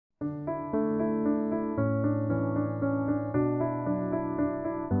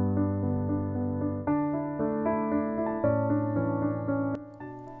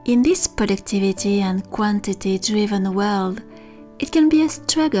In this productivity and quantity-driven world, it can be a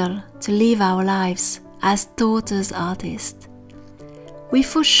struggle to live our lives as daughters artists. We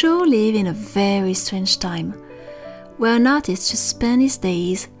for sure live in a very strange time, where an artist should spend his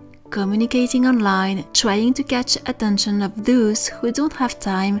days communicating online, trying to catch attention of those who don't have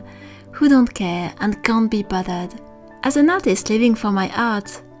time, who don't care and can't be bothered. As an artist living for my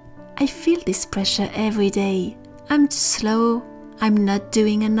art, I feel this pressure every day. I'm too slow, I'm not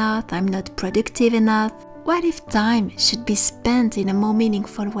doing enough, I'm not productive enough. What if time should be spent in a more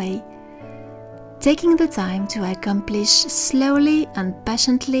meaningful way? Taking the time to accomplish slowly and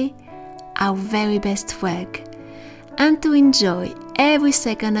patiently our very best work, and to enjoy every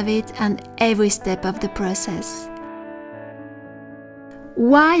second of it and every step of the process.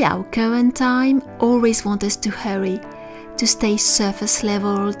 Why our current time always wants us to hurry, to stay surface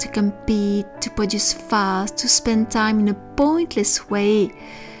level, to compete, to produce fast, to spend time in a pointless way,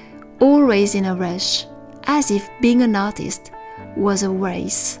 always in a rush, as if being an artist was a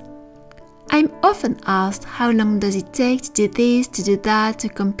race. I'm often asked how long does it take to do this, to do that, to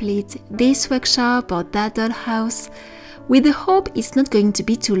complete this workshop or that dollhouse, with the hope it's not going to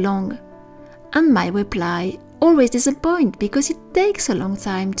be too long. And my reply always disappoints because it takes a long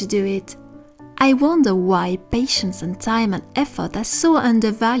time to do it. I wonder why patience and time and effort are so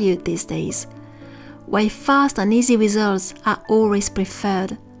undervalued these days, why fast and easy results are always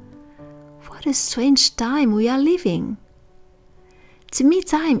preferred. What a strange time we are living. To me,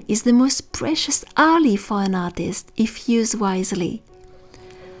 time is the most precious ally for an artist if used wisely.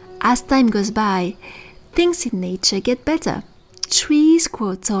 As time goes by, things in nature get better. Trees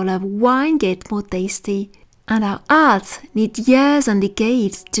grow taller, wine gets more tasty, and our art needs years and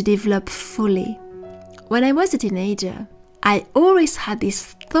decades to develop fully. When I was a teenager, I always had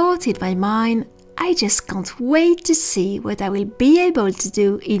this thought in my mind, I just can't wait to see what I will be able to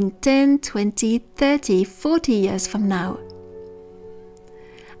do in 10, 20, 30, 40 years from now.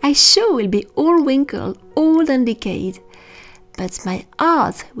 I sure will be all wrinkled, old and decayed, but my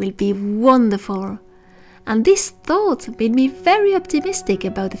art will be wonderful. And this thought made me very optimistic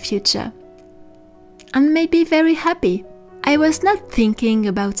about the future. And maybe very happy. I was not thinking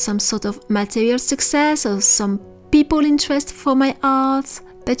about some sort of material success or some people interest for my art,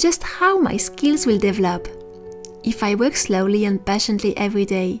 but just how my skills will develop. If I work slowly and patiently every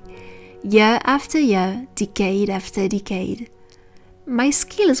day, year after year, decade after decade, my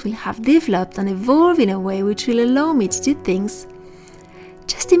skills will have developed and evolved in a way which will allow me to do things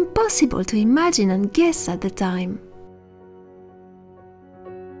just impossible to imagine and guess at the time.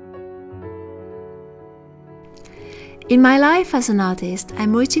 In my life as an artist,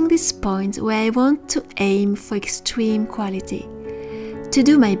 I'm reaching this point where I want to aim for extreme quality, to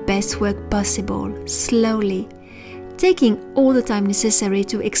do my best work possible, slowly, taking all the time necessary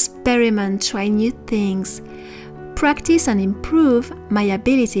to experiment, try new things, practice and improve my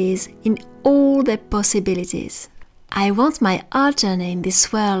abilities in all their possibilities. I want my art journey in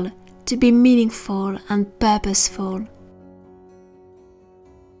this world to be meaningful and purposeful.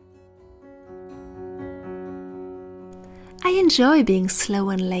 I enjoy being slow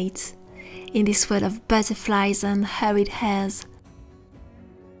and late in this world of butterflies and hurried hares.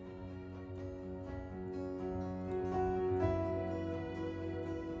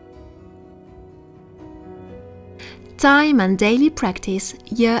 Time and daily practice,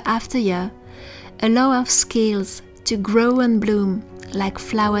 year after year, allow our skills to grow and bloom like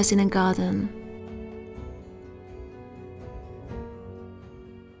flowers in a garden.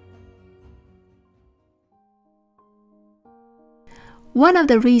 One of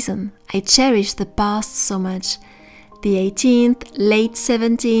the reasons I cherish the past so much, the 18th, late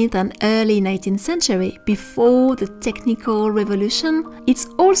 17th and early 19th century, before the technical revolution, it's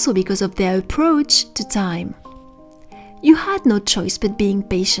also because of their approach to time. You had no choice but being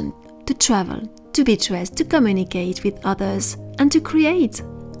patient, to travel, to be dressed, to communicate with others, and to create.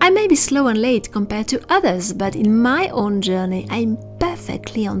 I may be slow and late compared to others, but in my own journey, I'm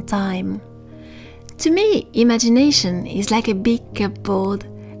perfectly on time. To me, imagination is like a big cupboard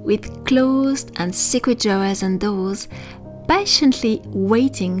with closed and secret drawers and doors, patiently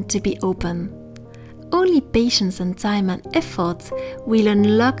waiting to be open. Only patience and time and effort will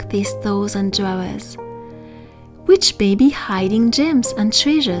unlock these doors and drawers, which may be hiding gems and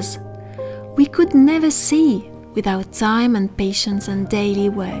treasures we could never see without time and patience and daily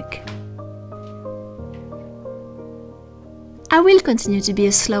work. I will continue to be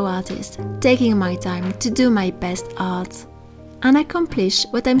a slow artist, taking my time to do my best art and accomplish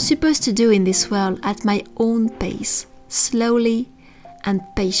what I'm supposed to do in this world at my own pace, slowly and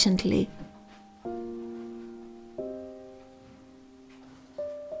patiently,